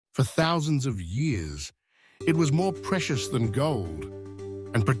For thousands of years, it was more precious than gold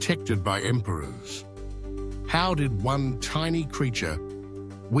and protected by emperors. How did one tiny creature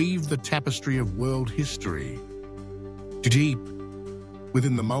weave the tapestry of world history? Deep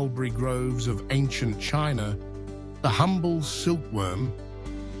within the mulberry groves of ancient China, the humble silkworm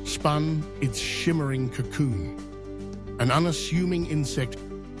spun its shimmering cocoon, an unassuming insect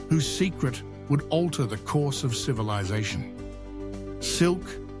whose secret would alter the course of civilization. Silk,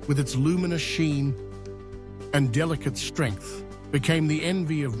 with its luminous sheen and delicate strength, became the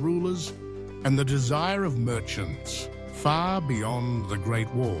envy of rulers and the desire of merchants far beyond the Great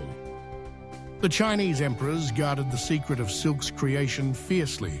Wall. The Chinese emperors guarded the secret of silk's creation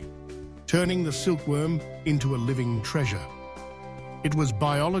fiercely, turning the silkworm into a living treasure. It was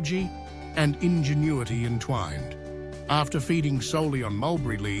biology and ingenuity entwined. After feeding solely on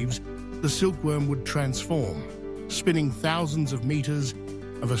mulberry leaves, the silkworm would transform, spinning thousands of meters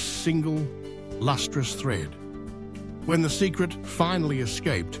of a single, lustrous thread. When the secret finally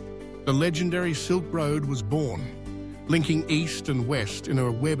escaped, the legendary Silk Road was born, linking east and west in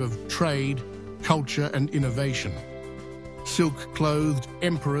a web of trade, culture, and innovation. Silk clothed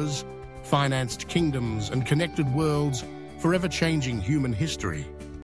emperors, financed kingdoms, and connected worlds, forever changing human history.